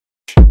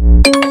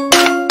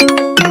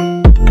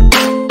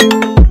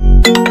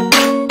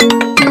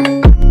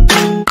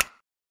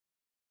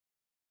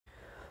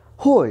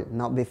Hold,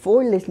 now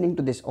before listening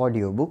to this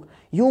audiobook,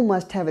 you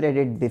must have read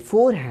it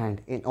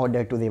beforehand in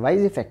order to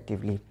revise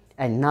effectively.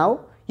 And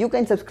now you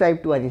can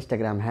subscribe to our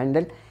Instagram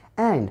handle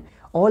and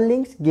all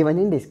links given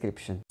in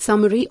description.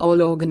 Summary: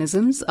 all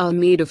organisms are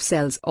made of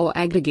cells or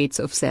aggregates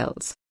of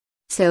cells.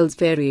 Cells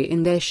vary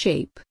in their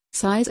shape,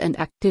 size and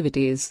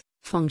activities,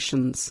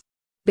 functions,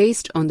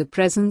 based on the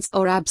presence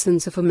or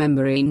absence of a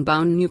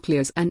membrane-bound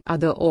nucleus and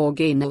other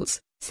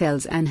organelles.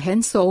 Cells and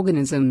hence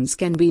organisms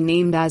can be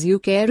named as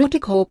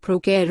eukaryotic or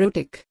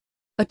prokaryotic.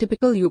 A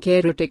typical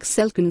eukaryotic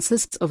cell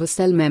consists of a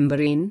cell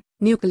membrane,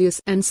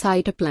 nucleus and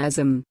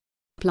cytoplasm.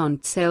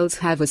 Plant cells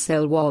have a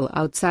cell wall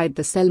outside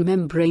the cell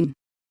membrane.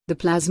 The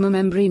plasma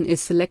membrane is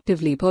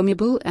selectively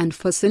permeable and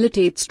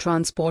facilitates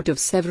transport of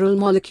several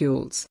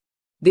molecules.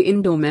 The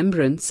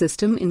endomembrane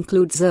system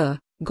includes a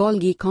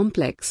Golgi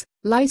complex,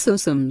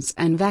 lysosomes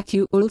and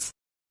vacuoles.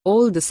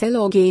 All the cell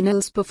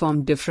organelles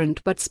perform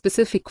different but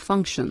specific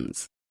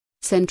functions.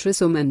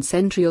 Centrosome and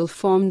centriole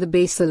form the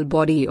basal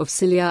body of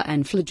cilia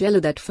and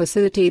flagella that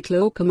facilitate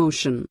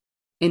locomotion.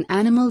 In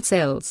animal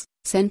cells,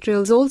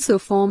 centrioles also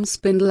form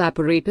spindle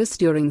apparatus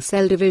during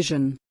cell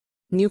division.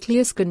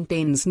 Nucleus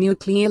contains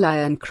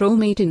nucleoli and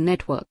chromatin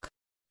network.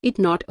 It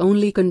not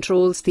only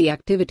controls the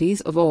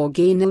activities of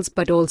organelles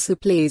but also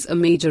plays a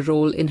major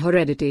role in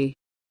heredity.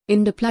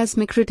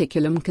 Endoplasmic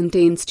reticulum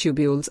contains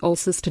tubules or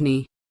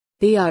cisternae.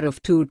 They are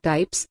of two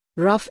types,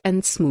 rough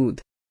and smooth.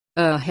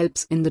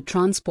 Helps in the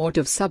transport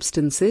of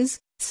substances,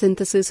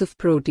 synthesis of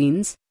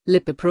proteins,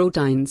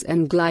 lipoproteins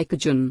and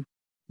glycogen.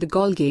 The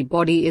Golgi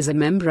body is a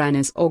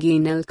membranous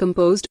organelle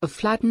composed of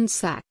flattened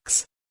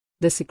sacs.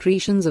 The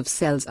secretions of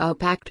cells are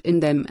packed in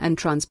them and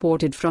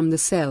transported from the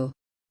cell.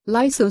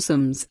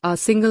 Lysosomes are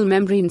single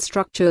membrane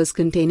structures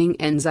containing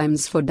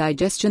enzymes for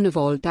digestion of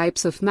all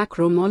types of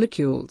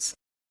macromolecules.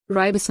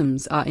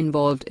 Ribosomes are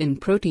involved in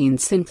protein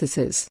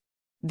synthesis.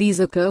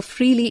 These occur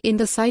freely in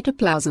the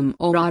cytoplasm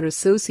or are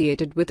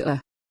associated with a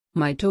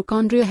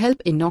mitochondria. Help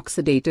in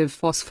oxidative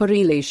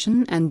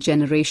phosphorylation and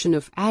generation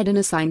of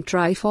adenosine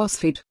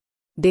triphosphate.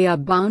 They are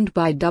bound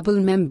by double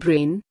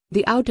membrane.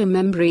 The outer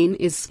membrane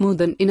is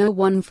smooth and inner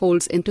one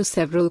folds into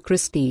several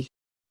cristae.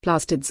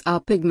 Plastids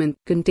are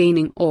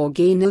pigment-containing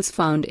organelles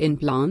found in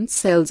plant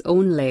cells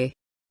only.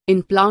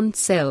 In plant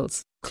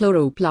cells,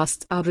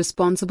 chloroplasts are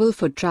responsible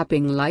for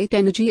trapping light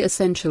energy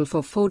essential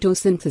for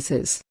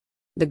photosynthesis.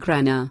 The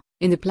grana,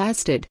 in the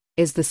plastid,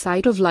 is the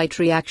site of light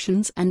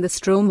reactions and the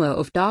stroma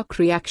of dark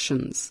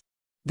reactions.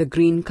 The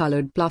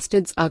green-colored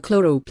plastids are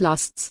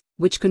chloroplasts,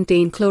 which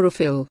contain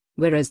chlorophyll,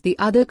 whereas the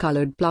other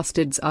colored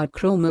plastids are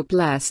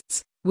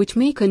chromoplasts, which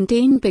may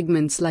contain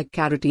pigments like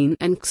carotene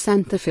and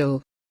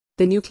xanthophyll.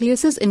 The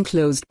nucleus is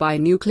enclosed by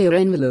nuclear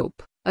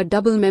envelope, a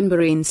double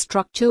membrane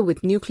structure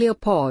with nuclear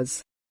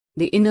pores.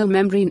 The inner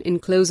membrane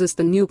encloses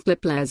the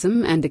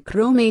nucleoplasm and the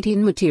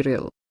chromatin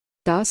material.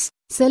 Thus,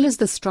 cell is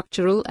the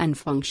structural and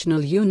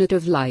functional unit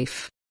of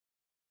life.